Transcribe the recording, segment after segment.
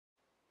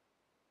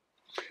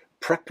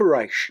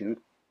Preparation,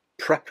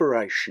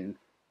 preparation,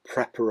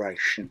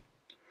 preparation.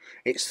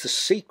 It's the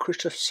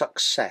secret of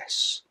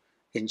success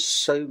in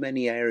so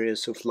many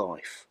areas of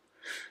life.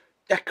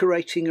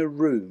 Decorating a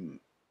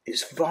room,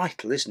 it's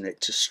vital, isn't it,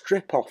 to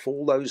strip off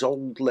all those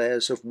old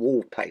layers of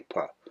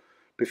wallpaper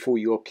before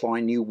you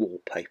apply new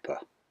wallpaper.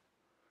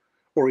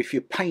 Or if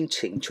you're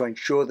painting, to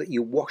ensure that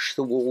you wash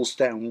the walls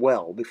down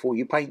well before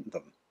you paint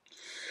them.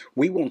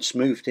 We once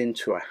moved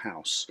into a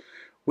house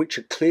which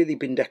had clearly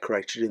been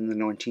decorated in the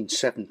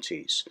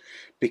 1970s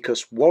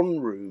because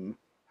one room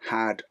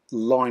had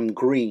lime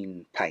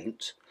green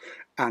paint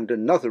and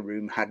another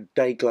room had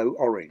day-glow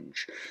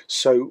orange.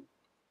 So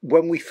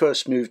when we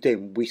first moved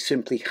in, we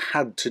simply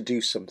had to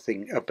do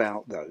something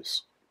about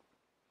those.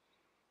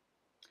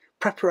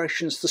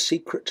 Preparation's the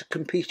secret to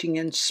competing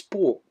in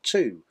sport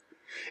too.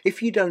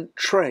 If you don't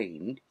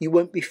train, you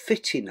won't be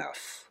fit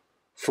enough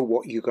for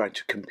what you're going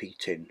to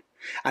compete in.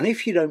 And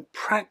if you don't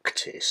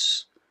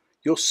practice,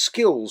 your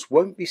skills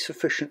won't be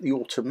sufficiently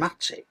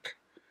automatic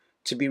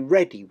to be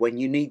ready when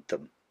you need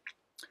them.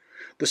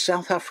 The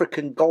South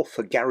African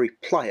golfer Gary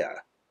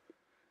Player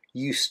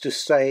used to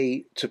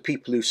say to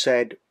people who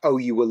said, "Oh,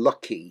 you were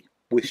lucky,"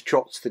 with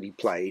shots that he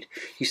played,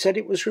 he said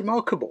it was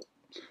remarkable.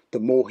 The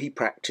more he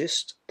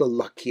practiced, the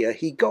luckier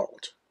he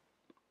got.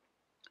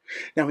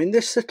 Now, in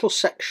this little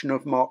section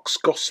of Mark's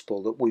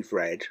Gospel that we've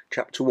read,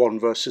 chapter 1,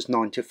 verses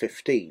 9 to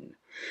 15,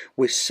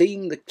 we're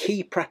seeing the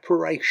key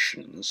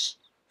preparations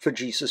for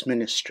Jesus'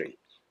 ministry.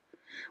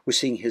 We're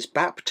seeing his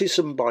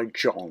baptism by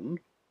John,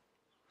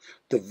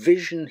 the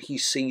vision he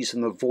sees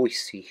and the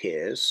voice he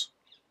hears,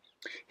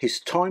 his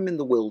time in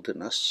the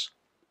wilderness,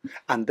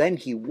 and then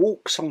he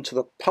walks onto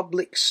the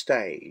public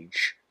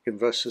stage in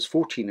verses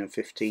 14 and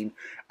 15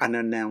 and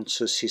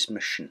announces his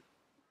mission.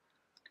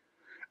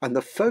 And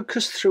the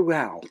focus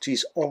throughout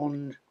is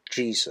on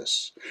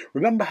Jesus.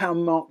 Remember how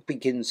Mark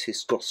begins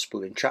his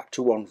gospel in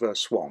chapter 1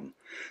 verse 1,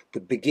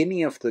 the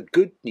beginning of the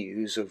good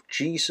news of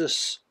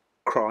Jesus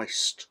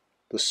Christ,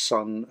 the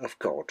Son of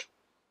God.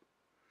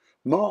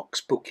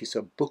 Mark's book is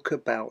a book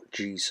about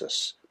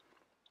Jesus.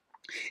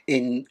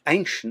 In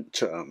ancient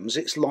terms,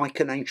 it's like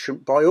an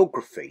ancient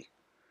biography,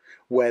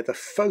 where the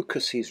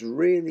focus is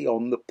really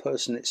on the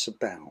person it's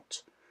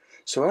about.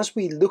 So as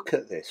we look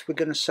at this, we're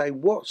going to say,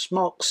 what's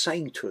Mark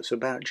saying to us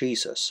about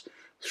Jesus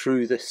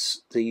through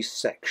these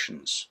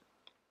sections?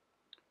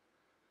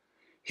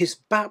 His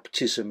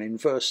baptism in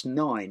verse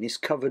 9 is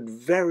covered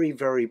very,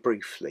 very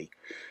briefly,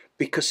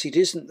 because it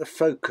isn't the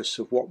focus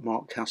of what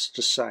Mark has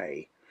to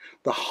say.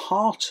 The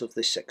heart of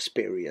this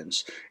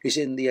experience is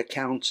in the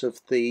account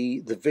of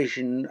the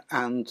vision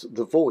and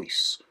the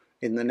voice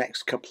in the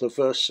next couple of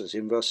verses,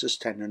 in verses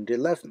 10 and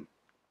 11.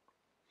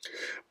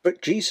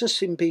 But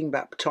Jesus, in being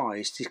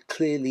baptized, is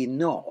clearly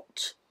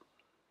not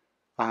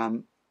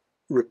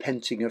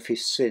repenting of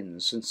his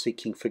sins and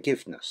seeking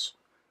forgiveness,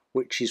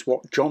 which is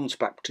what John's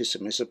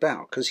baptism is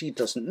about, because he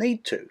doesn't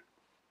need to.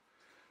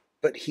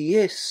 But he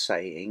is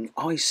saying,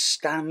 I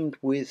stand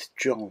with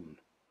John.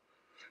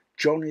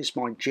 John is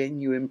my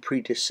genuine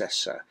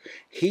predecessor.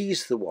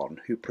 He's the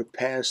one who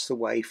prepares the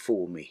way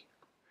for me.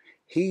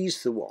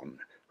 He's the one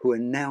who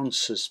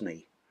announces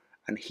me,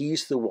 and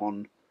he's the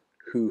one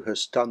who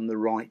has done the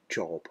right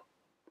job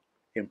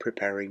in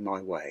preparing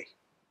my way.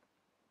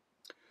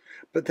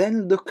 But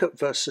then look at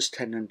verses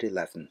 10 and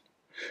 11,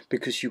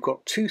 because you've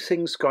got two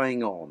things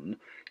going on.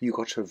 You've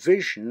got a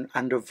vision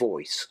and a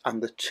voice,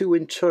 and the two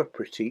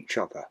interpret each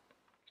other.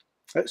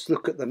 Let's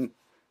look at them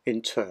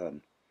in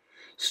turn.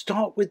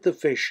 Start with the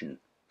vision.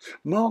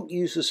 Mark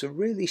uses a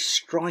really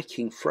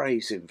striking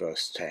phrase in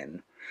verse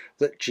 10,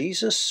 that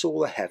Jesus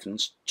saw the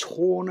heavens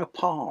torn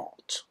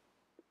apart.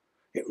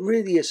 It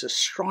really is a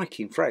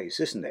striking phrase,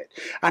 isn't it?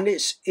 And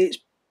it's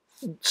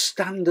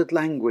standard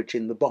language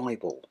in the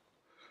Bible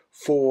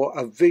for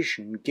a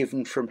vision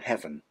given from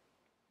heaven.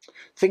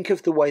 Think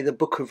of the way the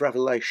book of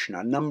Revelation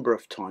a number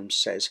of times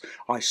says,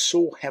 I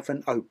saw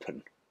heaven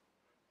open.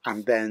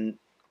 And then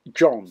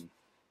John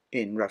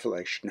in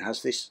Revelation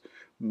has this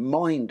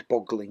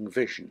mind-boggling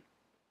vision.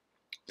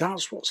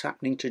 That's what's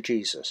happening to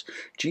Jesus.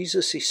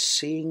 Jesus is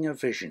seeing a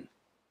vision.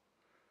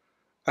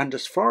 And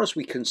as far as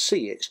we can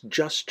see, it's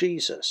just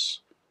Jesus.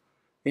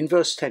 In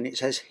verse 10 it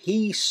says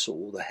he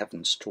saw the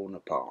heavens torn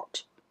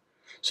apart.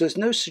 So there's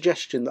no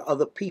suggestion that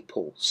other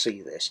people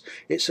see this.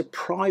 It's a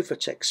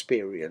private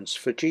experience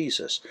for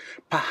Jesus.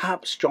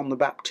 Perhaps John the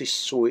Baptist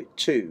saw it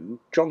too.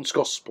 John's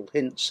Gospel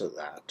hints at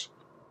that.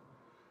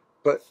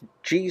 But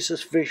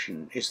Jesus'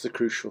 vision is the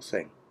crucial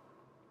thing.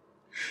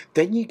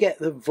 Then you get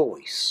the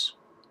voice.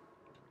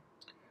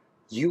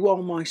 You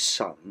are my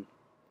son,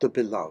 the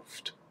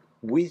beloved.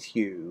 With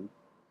you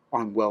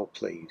I'm well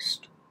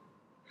pleased.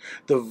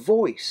 The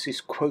voice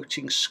is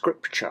quoting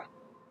scripture,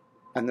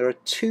 and there are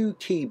two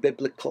key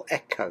biblical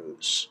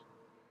echoes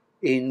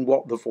in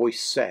what the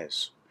voice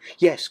says.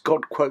 Yes,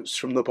 God quotes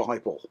from the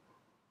Bible.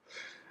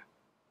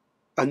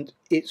 And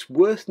it's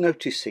worth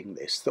noticing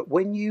this, that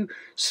when you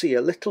see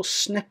a little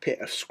snippet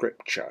of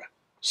scripture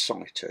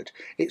cited,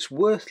 it's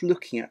worth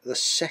looking at the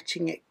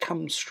setting it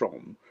comes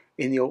from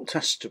in the Old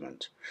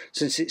Testament,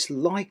 since it's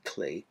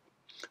likely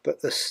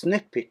But the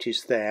snippet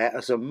is there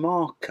as a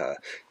marker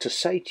to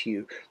say to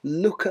you,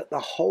 look at the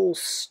whole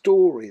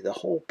story, the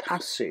whole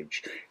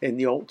passage in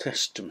the Old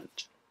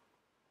Testament.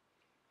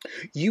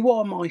 You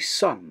are my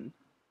son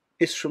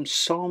is from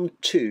Psalm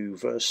 2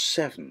 verse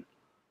 7.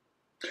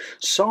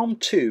 Psalm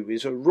 2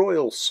 is a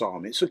royal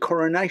psalm, it's a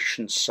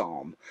coronation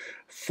psalm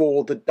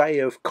for the day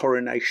of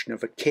coronation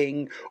of a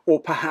king, or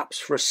perhaps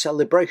for a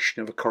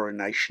celebration of a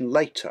coronation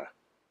later.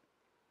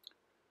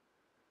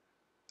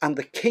 And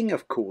the king,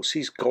 of course,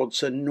 is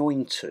God's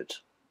anointed.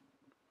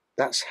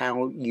 That's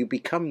how you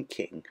become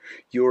king.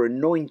 You're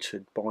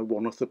anointed by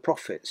one of the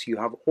prophets. You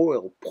have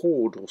oil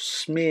poured or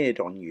smeared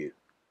on you.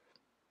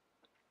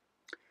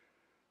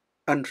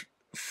 And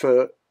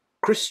for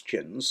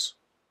Christians,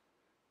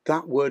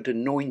 that word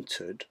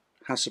anointed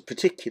has a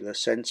particular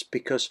sense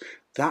because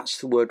that's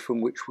the word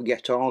from which we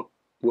get our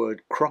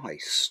word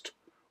Christ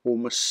or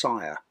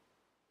Messiah.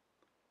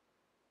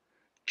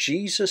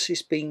 Jesus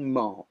is being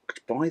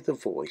marked by the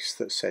voice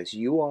that says,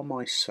 "You are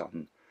my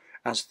son,"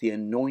 as the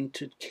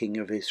anointed King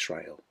of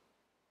Israel.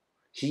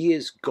 He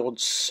is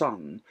God's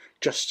son,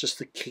 just as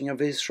the King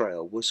of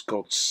Israel was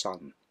God's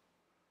son.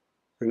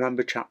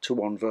 Remember chapter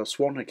 1 verse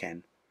 1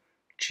 again.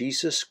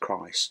 Jesus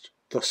Christ,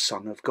 the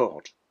Son of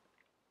God.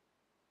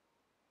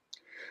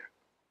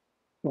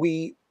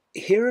 We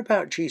hear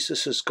about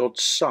Jesus as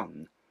God's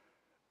son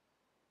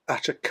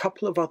at a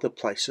couple of other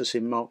places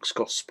in Mark's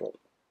Gospel.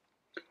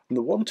 And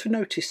the one to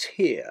notice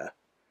here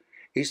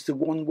is the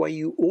one where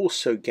you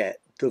also get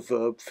the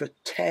verb for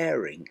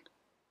tearing.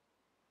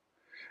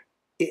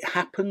 It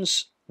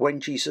happens when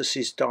Jesus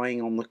is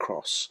dying on the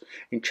cross.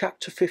 In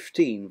chapter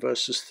 15,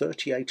 verses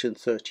 38 and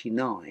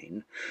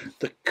 39,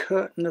 the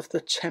curtain of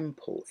the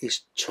temple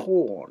is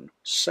torn,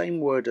 same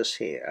word as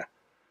here,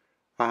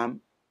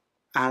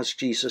 as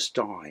Jesus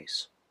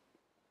dies.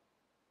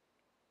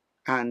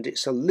 And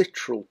it's a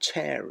literal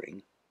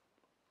tearing,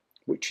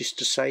 which is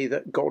to say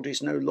that God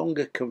is no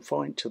longer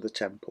confined to the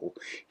temple.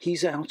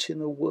 He's out in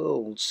the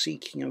world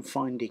seeking and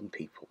finding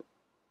people.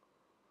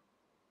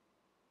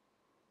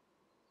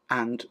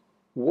 And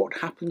what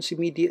happens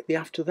immediately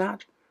after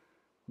that?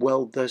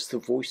 Well, there's the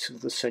voice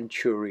of the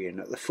centurion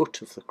at the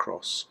foot of the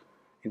cross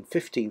in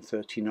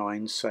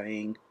 1539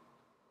 saying,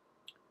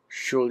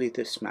 "Surely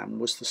this man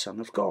was the Son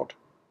of God."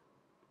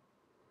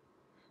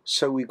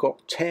 So we've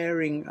got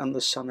tearing and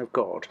the Son of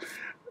God,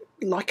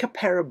 like a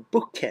pair of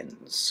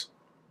bookends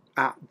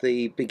at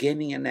the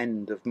beginning and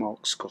end of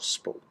Mark's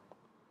Gospel.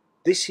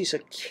 This is a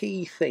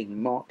key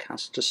thing Mark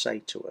has to say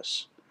to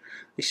us.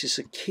 This is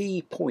a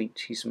key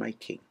point he's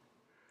making.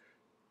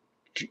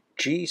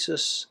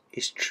 Jesus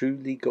is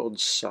truly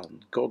God's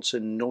son, God's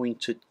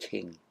anointed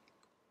king.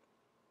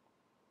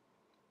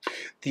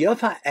 The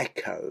other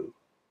echo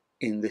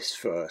in this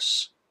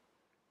verse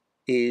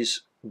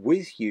is,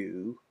 "With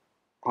you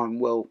I'm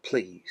well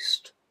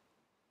pleased."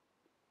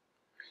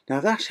 Now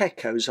that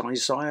echoes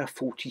Isaiah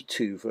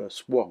 42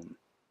 verse 1.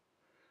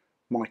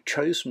 "My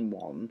chosen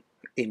one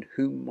in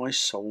whom my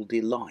soul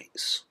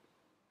delights."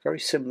 Very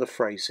similar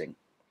phrasing.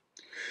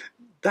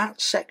 That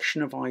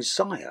section of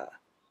Isaiah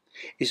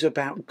is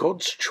about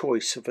God's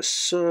choice of a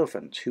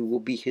servant who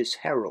will be his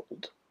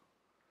herald,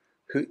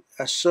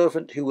 a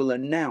servant who will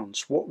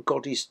announce what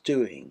God is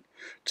doing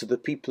to the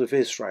people of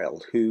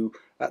Israel who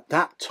at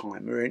that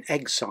time are in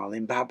exile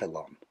in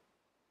Babylon.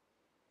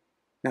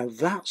 Now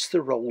that's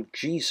the role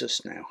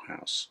Jesus now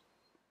has.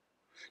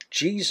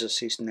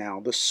 Jesus is now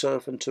the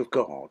servant of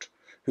God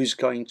who's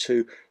going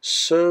to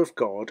serve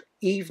God,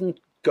 even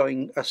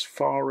going as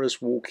far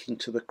as walking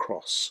to the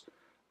cross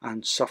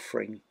and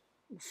suffering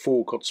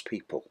for God's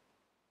people.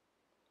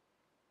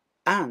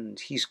 And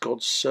he's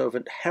God's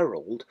servant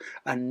herald,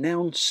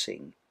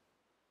 announcing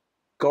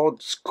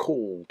God's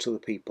call to the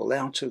people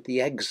out of the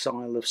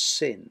exile of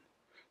sin.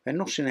 They're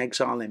not in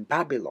exile in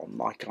Babylon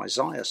like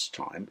Isaiah's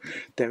time.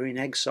 They're in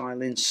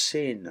exile in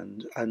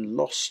sin and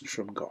lost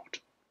from God.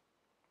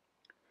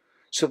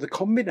 So the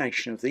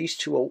combination of these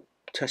two Old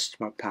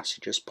Testament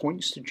passages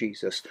points to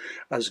Jesus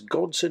as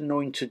God's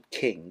anointed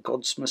king,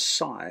 God's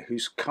Messiah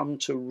who's come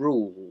to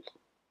rule,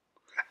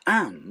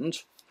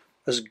 and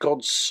as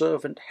God's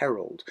servant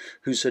herald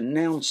who's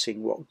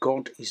announcing what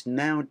God is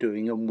now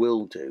doing and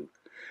will do.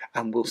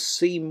 And we'll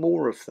see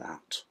more of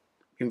that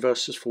in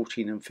verses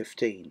 14 and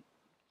 15.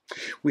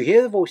 We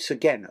hear the voice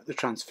again at the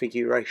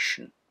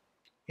Transfiguration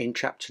in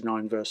chapter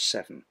 9 verse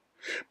 7.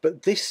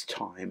 But this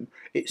time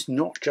it's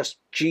not just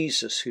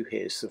Jesus who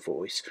hears the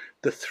voice.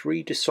 The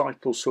three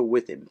disciples who are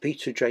with him,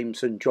 Peter,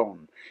 James and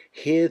John,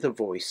 hear the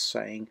voice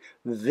saying,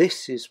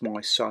 "This is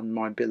my son,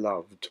 my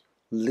beloved,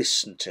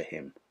 listen to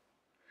him."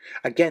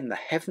 Again, the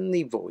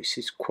heavenly voice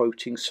is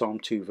quoting Psalm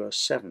 2 verse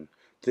 7,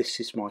 "This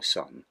is my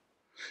son,"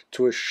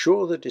 to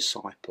assure the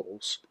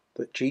disciples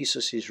that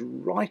Jesus is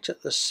right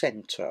at the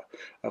centre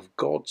of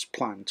God's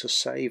plan to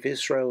save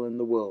Israel and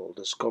the world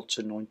as God's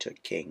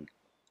anointed king.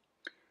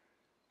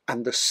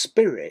 And the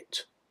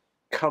Spirit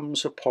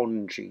comes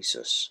upon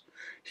Jesus.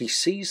 He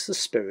sees the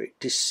Spirit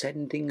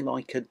descending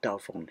like a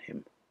dove on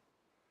him.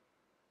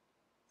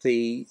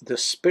 The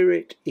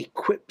Spirit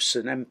equips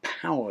and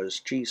empowers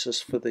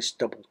Jesus for this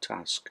double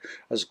task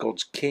as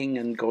God's King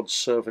and God's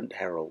servant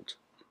herald.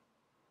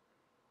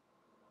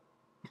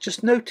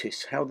 Just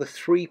notice how the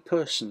three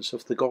persons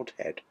of the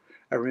Godhead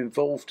are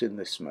involved in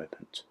this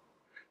moment.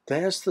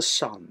 There's the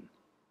Son,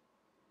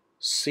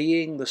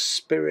 seeing the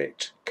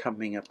Spirit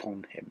coming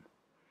upon him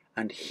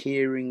and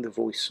hearing the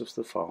voice of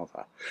the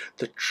Father.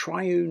 The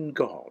triune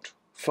God,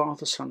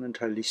 Father, Son and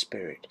Holy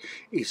Spirit,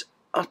 is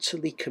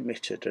utterly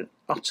committed and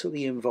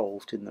utterly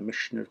involved in the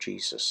mission of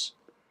Jesus.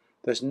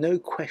 There's no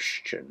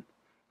question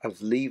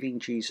of leaving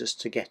Jesus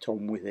to get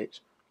on with it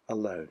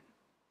alone.